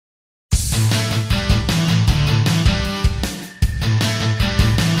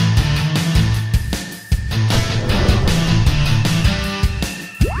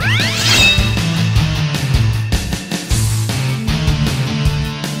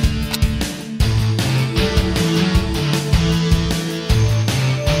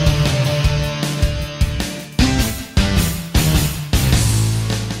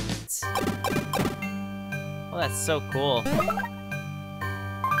so cool.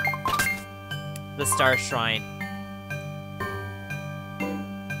 The Star Shrine.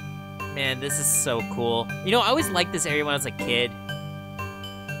 Man, this is so cool. You know, I always liked this area when I was a kid.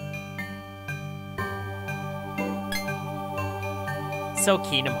 So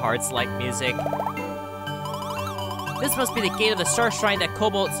Kingdom Hearts-like music. This must be the gate of the Star Shrine that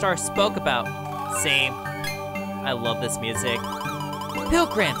Cobalt Star spoke about. Same. I love this music.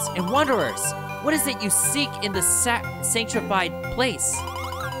 Pilgrims and wanderers, what is it you seek in the sanctified place?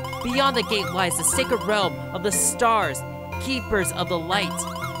 Beyond the gate lies the sacred realm of the stars, keepers of the light.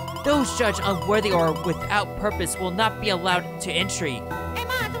 Those judged unworthy or without purpose will not be allowed to entry.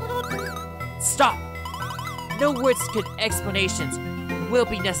 Stop! No words could explanations will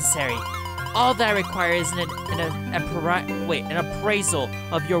be necessary. All that I require is an appraisal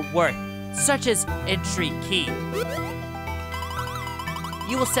of your worth, such as entry key.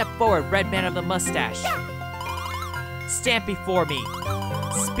 You will step forward, Red Man of the Mustache. Stand before me.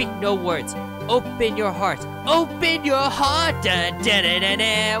 Speak no words. Open your heart. Open your heart. Da, da, da, da,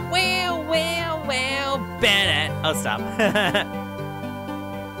 da. Well, well, well. Better. Oh, stop.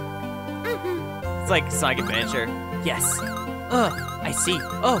 It's like Sonic Adventure. Yes. I see.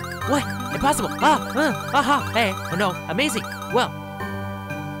 Oh, what? Impossible. Aha. Hey. Oh no. Amazing. Well.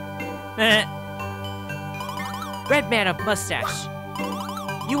 Red Man of Mustache.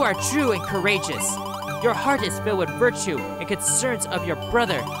 You are true and courageous. Your heart is filled with virtue and concerns of your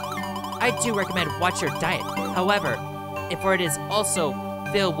brother. I do recommend watch your diet. However, if it is also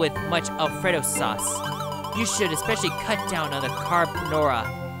filled with much Alfredo sauce, you should especially cut down on the carbonara,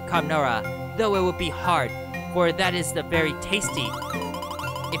 though it would be hard, for that is the very tasty.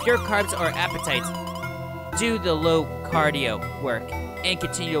 If your carbs or appetites, do the low cardio work and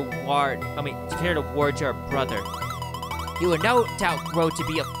continue to ward your brother. You will no doubt grow to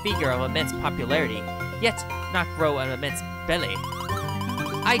be a figure of immense popularity, yet not grow an immense belly.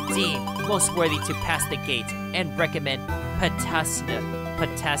 I deem most worthy to pass the gate and recommend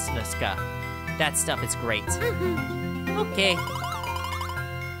Patasnuska. That stuff is great. Okay.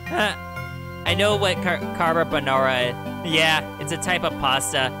 I know what carbonara is. Yeah, it's a type of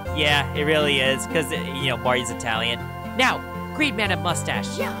pasta. Yeah, it really is, because, you know, Mario's Italian. Now, Green Man of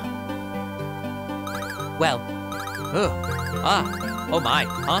Mustache. Yeah. Well. Oh my,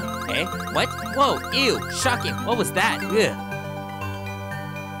 huh? Eh? What? Whoa, ew, shocking. What was that? Ugh.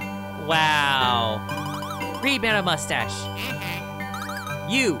 Wow. Green Man of Mustache.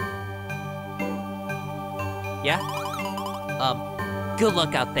 You. Yeah? Good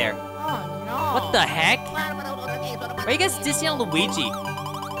luck out there. Oh, no. What the heck? Are you guys dissing on Luigi?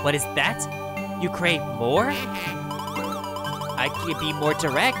 What is that? You crave more? I could be more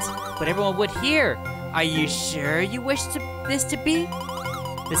direct, but everyone would hear. Are you sure you wish this to be?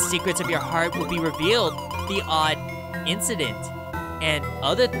 The secrets of your heart will be revealed, the odd incident, and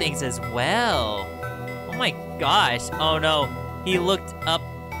other things as well. Oh my gosh, oh no. He looked up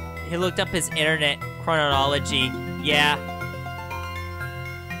his internet chronology. Yeah.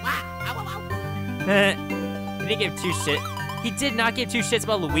 He didn't give two shit. He did not give two shits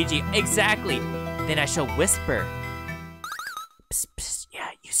about Luigi. Exactly. Then I shall whisper. Psst, psst, yeah,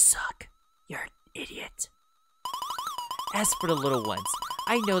 you suck. You're an idiot. As for the little ones,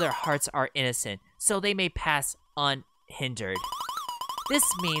 I know their hearts are innocent, so they may pass unhindered. This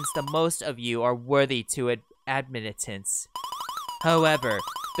means the most of you are worthy to admittance. However,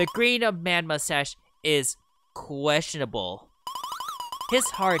 the Green Man Mustache is questionable. His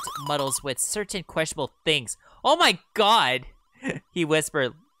heart muddles with certain questionable things. Oh my god! He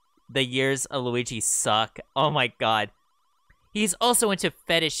whispered, the years of Luigi suck. Oh my god. He's also into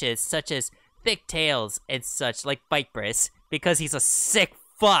fetishes such as thick tails and such, like Viperous, because he's a sick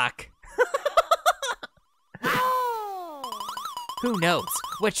fuck. Who knows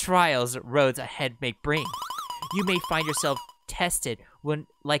what trials roads ahead may bring. You may find yourself tested when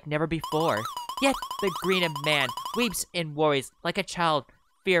like never before. Yet the Green Man weeps and worries like a child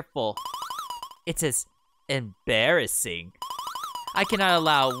fearful. It is embarrassing. I cannot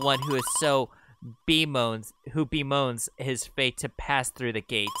allow one who is so bemoans his fate to pass through the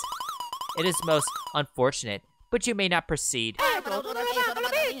gate. It is most unfortunate, but you may not proceed.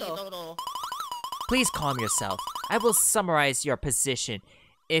 Please calm yourself. I will summarize your position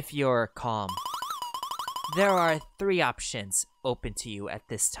if you're calm. There are 3 options open to you at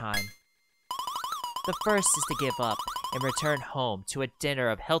this time. The first is to give up and return home to a dinner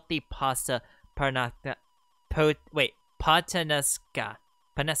of healthy pasta panesca.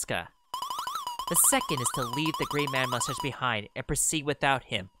 The second is to leave the Green Man Mustache behind and proceed without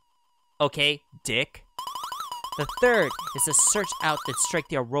him. Okay, dick? The third is to search out and strike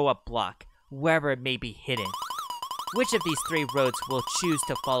the Aurora block, wherever it may be hidden. Which of these 3 roads will choose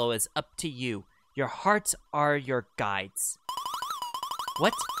to follow is up to you. Your hearts are your guides.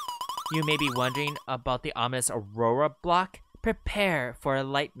 What? You may be wondering about the ominous Aurora block? Prepare for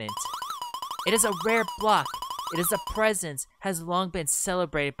enlightenment. It is a rare block. It is a presence, has long been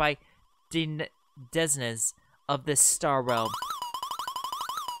celebrated by denizens of this star realm.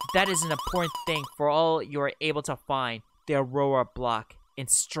 That is an important thing for all you are able to find, the Aurora block, and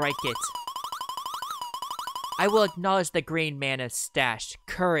strike it. I will acknowledge the green mana stash,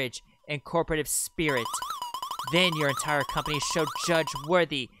 courage, and cooperative spirit. Then your entire company shall judge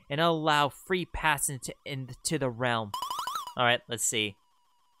worthy and allow free passage into the realm. Alright, let's see.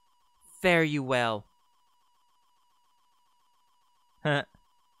 Fare you well. Huh.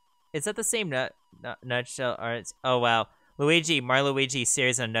 Is that the same nutshell arts? Oh wow. Luigi, Mario Luigi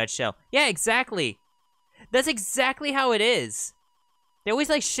series in a nutshell. Yeah, exactly. That's exactly how it is. They always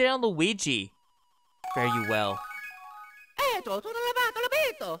like shit on Luigi. Fare you well.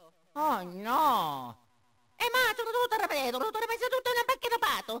 Oh no!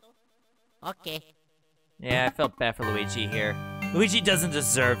 Okay. Yeah, I felt bad for Luigi here. Luigi doesn't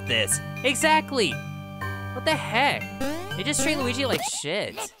deserve this. Exactly! What the heck? They just treat Luigi like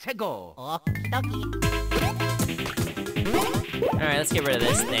shit. Let's go. Alright, let's get rid of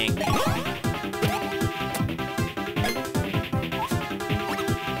this thing.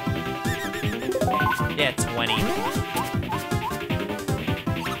 Yeah, 20.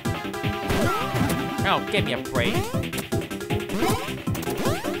 Oh, give me a break.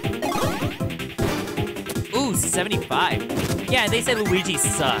 Ooh, 75. Yeah, they said Luigi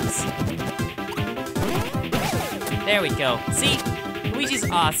sucks. There we go. See? Luigi's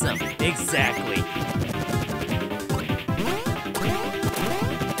awesome. Exactly.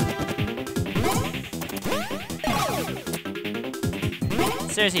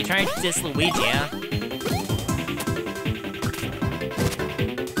 Seriously, trying to diss Luigi, huh?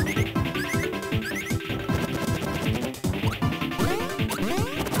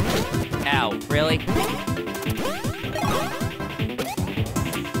 Ow, really?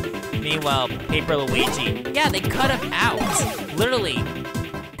 Meanwhile, Paper Luigi. Yeah, they cut him out. Literally.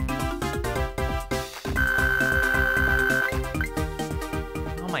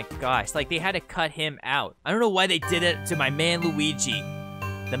 Oh my gosh, like they had to cut him out. I don't know why they did it to my man Luigi.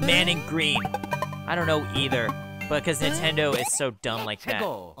 The man in green. I don't know either. But because Nintendo is so dumb like that.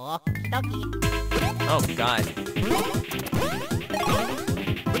 Oh god.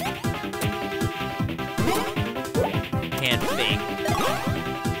 Hand fake.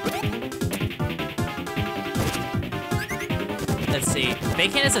 Let's see.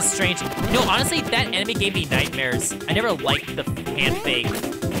 Fake hand is a strange... No, honestly, that enemy gave me nightmares. I never liked the hand fake.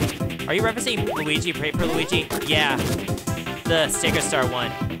 Are you referencing Luigi, Paper Luigi? Yeah. The Sticker Star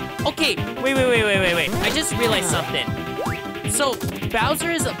one. Okay, wait. I just realized something. So,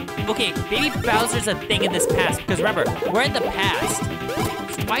 Bowser is a... Okay, maybe Bowser's a thing in this past. Because remember, we're in the past.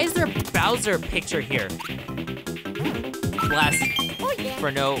 So why is there a Bowser picture here? Blast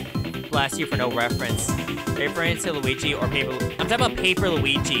you for no reference. Are you referring to Luigi or Paper... I'm talking about Paper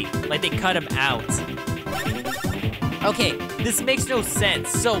Luigi. Like, they cut him out. Okay, this makes no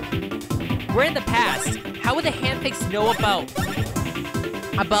sense. So, we're in the past. How would the handpicks know about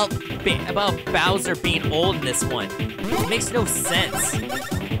Bowser being old in this one? It makes no sense.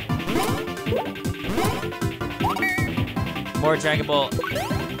 More Dragon Ball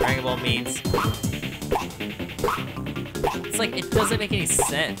means... It's like, it doesn't make any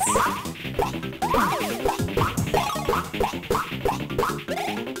sense.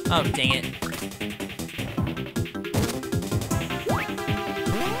 Oh, dang it.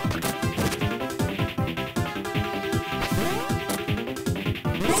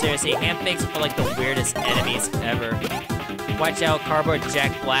 Seriously, handfakes are like the weirdest enemies ever. Watch out, Cardboard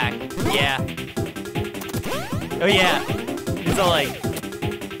Jack Black. Yeah. Oh yeah. He's all like,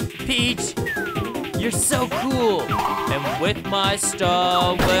 Peach, you're so cool. And with my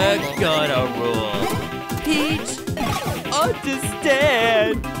star, we're gonna rule. Peach,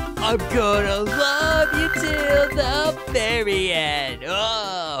 understand. I'm gonna love you till the very end.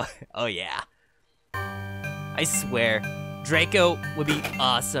 Oh yeah. I swear, Draco would be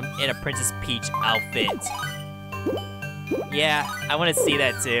awesome in a Princess Peach outfit. Yeah, I want to see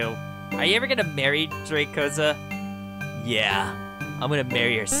that too. Are you ever gonna marry Dracoza? Yeah, I'm gonna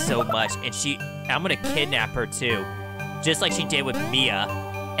marry her so much, and I'm gonna kidnap her too, just like she did with Mia,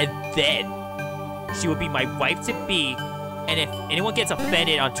 and then she would be my wife-to-be. And if anyone gets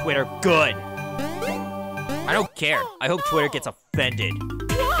offended on Twitter, good. I don't care. I hope Twitter gets offended.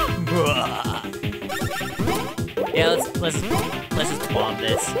 Yeah, let's just bomb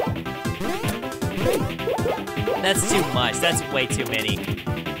this. That's too much. That's way too many.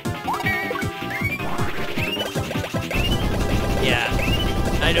 Yeah.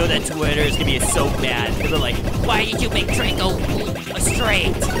 I know that Twitter is gonna be so mad. They're like, why did you make Draco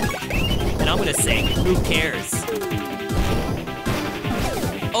straight? And I'm gonna say, who cares?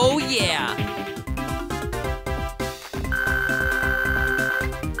 Oh yeah!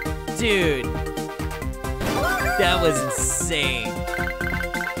 Dude. That was insane.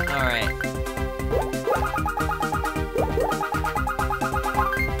 Alright.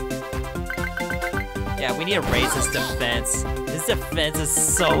 Yeah, we need to raise this defense. This defense is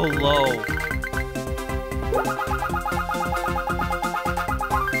so low.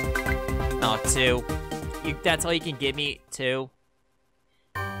 Oh, 2. That's all you can give me? 2?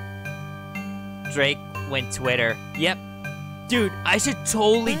 Drake went Twitter. Yep. Dude, I should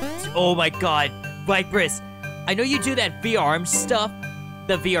totally... Oh my god. Viperous, I know you do that VRM stuff.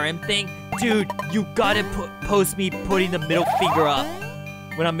 The VRM thing. Dude, you gotta post me putting the middle finger up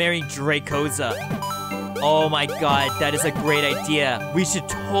when I'm marrying Dracosa. Oh my god, that is a great idea. We should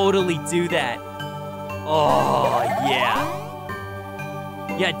totally do that. Oh, yeah.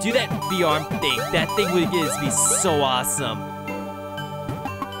 Yeah, do that VRM thing. That thing would be so awesome.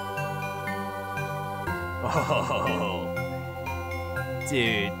 Oh,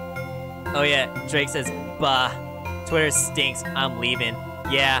 dude. Oh yeah, Drake says, bah. Twitter stinks, I'm leaving.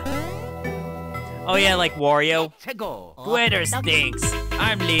 Yeah. Oh yeah, like Wario. Twitter stinks,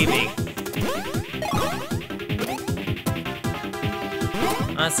 I'm leaving.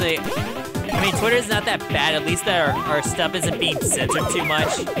 Honestly, I mean, Twitter's not that bad. At least our stuff isn't being censored too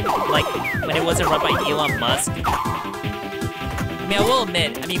much. Like, when it wasn't run by Elon Musk. I mean, I will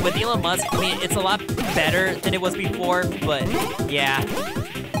admit, I mean, with Elon Musk, I mean, it's a lot better than it was before, but yeah.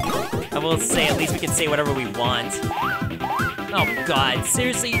 I will say, at least we can say whatever we want. Oh god,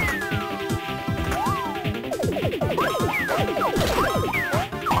 seriously?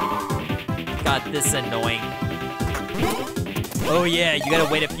 God, this is annoying. Oh yeah, you gotta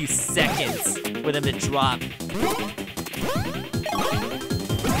wait a few seconds for them to drop.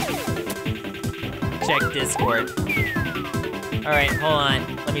 Check Discord. Alright, hold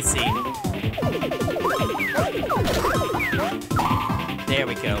on. Let me see. There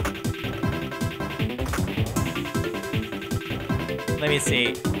we go. Let me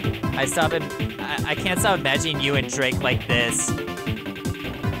see. I can't stop imagining you and Drake like this.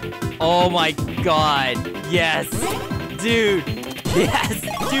 Oh my god. Yes. Dude. Yes.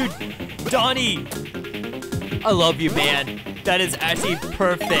 Dude. Donnie. I love you, man. That is actually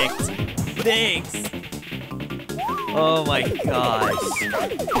perfect. Thanks. Oh my gosh.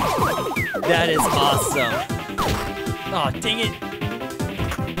 That is awesome. Oh, dang it.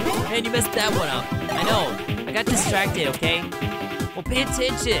 Man, you messed that one up. I know. I got distracted, okay? Well, pay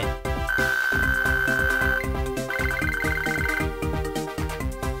attention.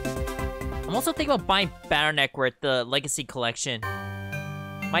 I'm also thinking about buying Battle Network, the Legacy Collection.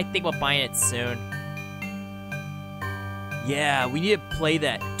 Might think about buying it soon. Yeah, we need to play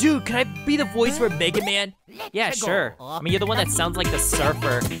that. Dude, can I be the voice for Mega Man? Yeah, sure. I mean, you're the one that sounds like the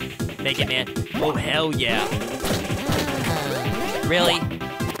surfer, Mega Man. Oh, hell yeah. Really?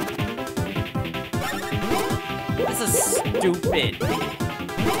 This is stupid.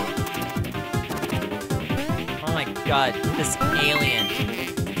 Oh my god, this alien.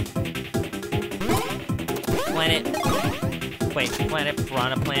 Planet. Wait, planet,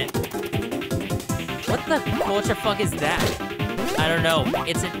 Piranha Plant. What the culture fuck is that? I don't know.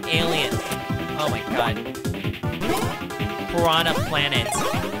 It's an alien. Oh my god. Piranha Planet.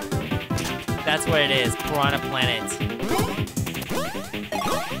 That's what it is. Piranha Planet.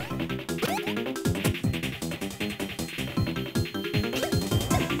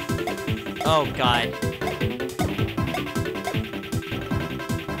 Oh god.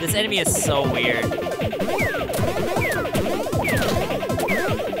 This enemy is so weird.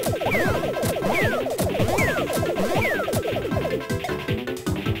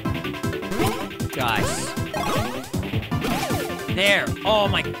 Gosh. There. Oh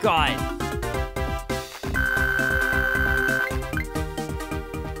my god.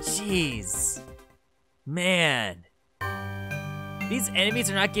 Jeez. Man. These enemies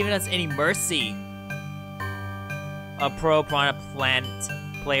are not giving us any mercy. A pro Piranha Plant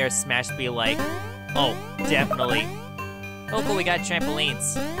player Smash be like, oh, definitely. Oh, but we got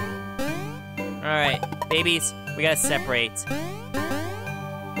trampolines. Alright, babies, we gotta separate.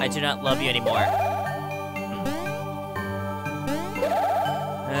 I do not love you anymore.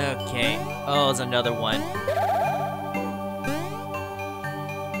 Okay. Oh, there's another one.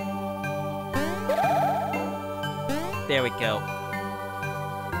 There we go.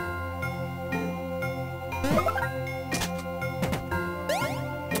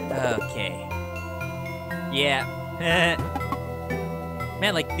 Okay. Yeah.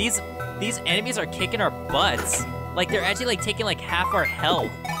 Man, like, these enemies are kicking our butts. Like, they're actually, like, taking, like, half our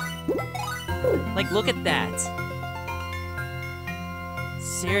health. Like, look at that.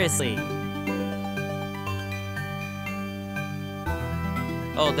 Seriously.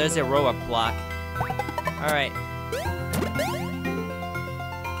 Oh, there's a robot block. Alright.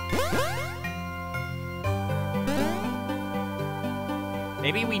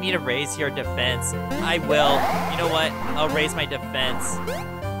 Maybe we need to raise your defense. I will. You know what? I'll raise my defense.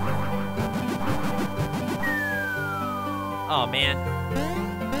 Oh, man.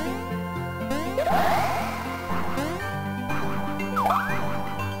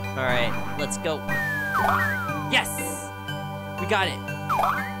 Alright, let's go. Yes! We got it.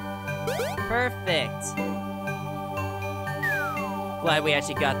 Perfect. Glad we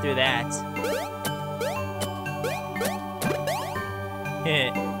actually got through that.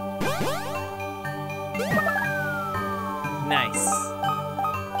 Nice.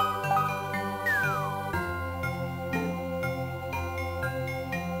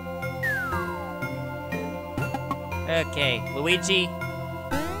 Okay, Luigi.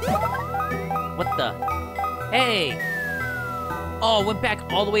 What the? Hey! Oh, went back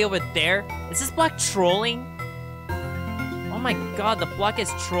all the way over there? Is this block trolling? Oh my god, the block is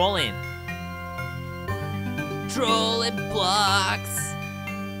trolling. Trolling blocks!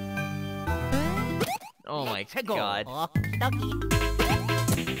 Oh my god.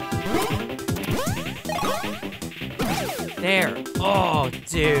 There. Oh,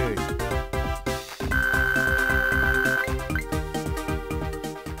 dude.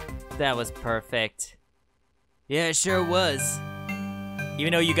 That was perfect. Yeah, it sure was.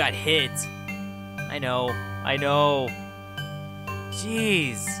 Even though you got hit. I know.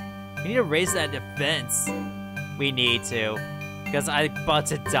 Jeez. We need to raise that defense. We need to. Because I'm about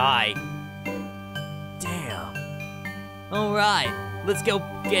to die. Damn. Alright. Let's go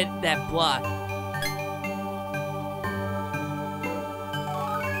get that block.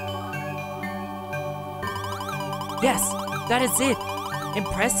 Yes, that is it.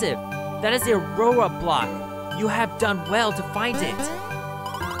 Impressive. That is the Aurora block. You have done well to find it.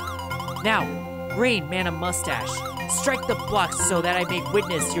 Now, Green Man of Mustache, strike the block so that I may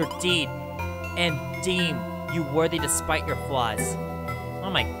witness your deed and deem you worthy despite your flaws. Oh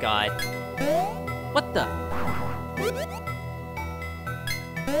my god. What the?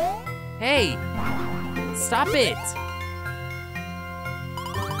 Hey! Stop it!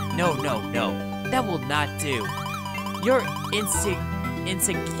 No. That will not do. Your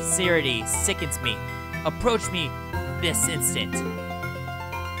insincerity sickens me. Approach me this instant.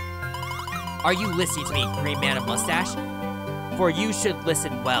 Are you listening to me, Green Man of Mustache? For you should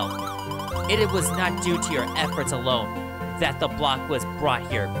listen well. It was not due to your efforts alone that the block was brought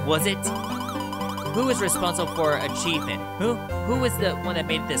here, was it? Who is responsible for achievement? Who is the one that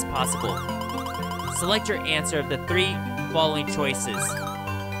made this possible? Select your answer of the 3 following choices.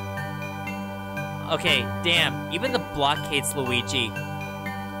 Okay, damn. Even the block hates Luigi.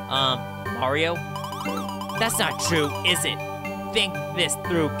 Mario? That's not true, is it? Think this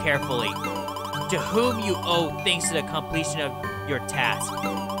through carefully. To whom you owe thanks to the completion of your task.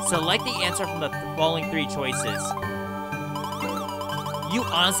 Select the answer from the following 3 choices. You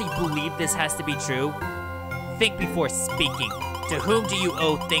honestly believe this has to be true? Think before speaking. To whom do you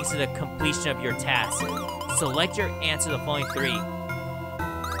owe thanks to the completion of your task? Select your answer to the following 3.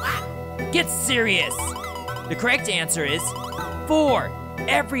 Get serious! The correct answer is 4.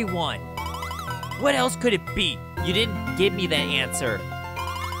 Everyone! What else could it be? You didn't give me that answer.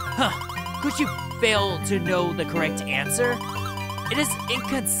 Huh. Could you fail to know the correct answer? It is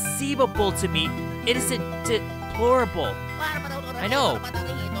inconceivable to me. It is deplorable. I know.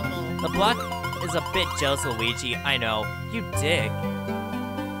 The block is a bit jealous of Luigi. I know. You dick.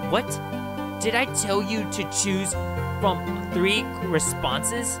 What? Did I tell you to choose from 3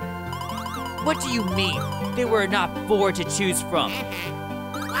 responses? What do you mean? There were not 4 to choose from.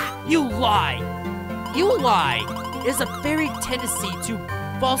 You lie! You lie! It is a very tendency to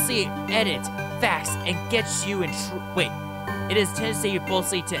falsely edit facts and get you in wait. It is tendency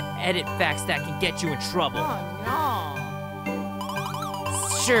falsely to edit facts that can get you in trouble. Oh,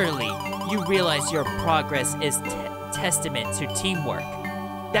 Surely, you realize your progress is testament to teamwork.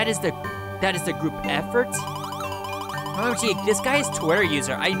 That is the group effort? OMG, this guy is Twitter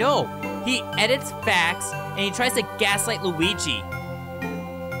user. I know. He edits facts and he tries to gaslight Luigi.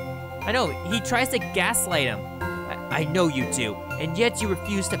 I know, he tries to gaslight him. I know you do, and yet you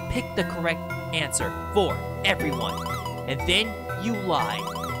refuse to pick the correct answer for everyone. And then you lie.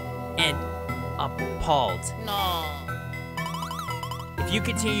 And appalled. no. If If you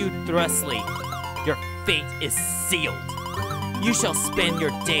continue thusly, your fate is sealed. You shall spend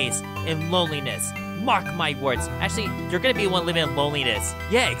your days in loneliness. Mark my words. Actually, you're gonna be one living in loneliness.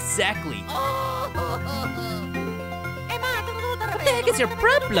 Yeah, exactly. What the heck is your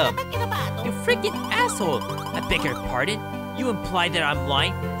problem? You freaking asshole. I beg your pardon? You imply that I'm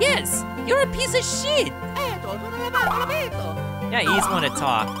lying? Yes, you're a piece of shit. Yeah, he's want to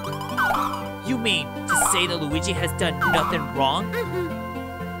talk. You mean to say that Luigi has done nothing wrong?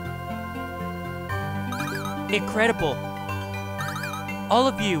 Incredible. All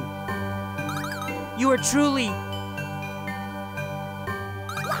of you. You are truly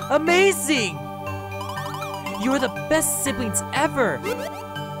amazing. You are the best siblings ever.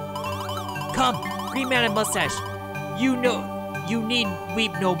 Come, Green Man and Mustache. You need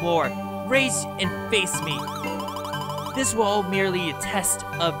weep no more. Raise and face me. This will all merely a test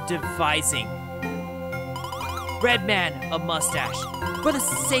of devising. Red Man of Mustache, for the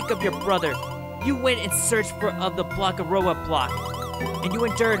sake of your brother, you went in search of the Blockaroa block, and you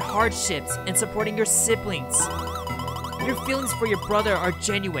endured hardships in supporting your siblings. Your feelings for your brother are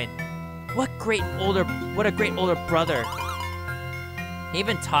genuine. What a great older brother. He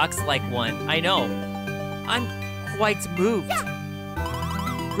even talks like one. I know. I'm quite moved.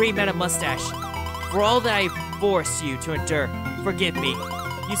 Green Man of Mustache, for all that I forced you to endure, forgive me.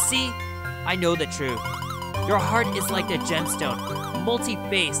 You see, I know the truth. Your heart is like a gemstone,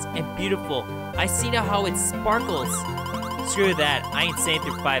 multi-faced and beautiful. I see now how it sparkles. Screw that, I ain't saying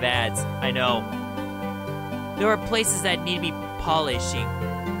through 5 ads, I know. There are places that need to be polishing,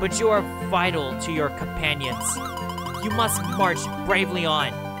 but you are vital to your companions. You must march bravely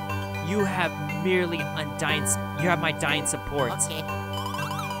on. You have my dying support. Okay.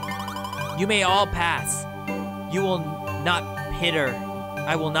 You may all pass. I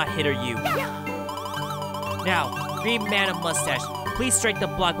will not hinder you. Now, Green Man of Mustache, please strike the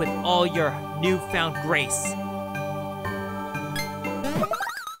block with all your newfound grace.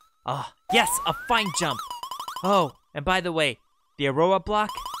 Ah, yes, a fine jump. Oh, and by the way, the Aurora block,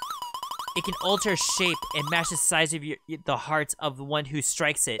 it can alter shape and match the size of the hearts of the one who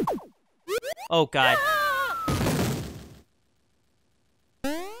strikes it. Oh god.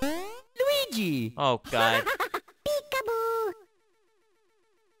 Luigi! Oh god. Peekaboo!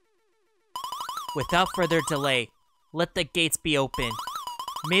 Without further delay, let the gates be open.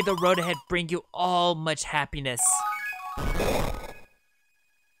 May the road ahead bring you all much happiness.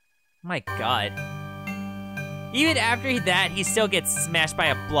 My god. Even after that, he still gets smashed by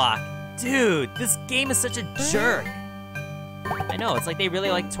a block. Dude, this game is such a jerk. I know, it's like they really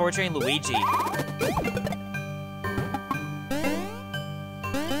like torturing Luigi.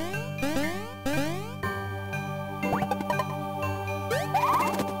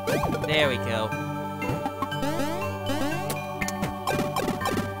 There we go.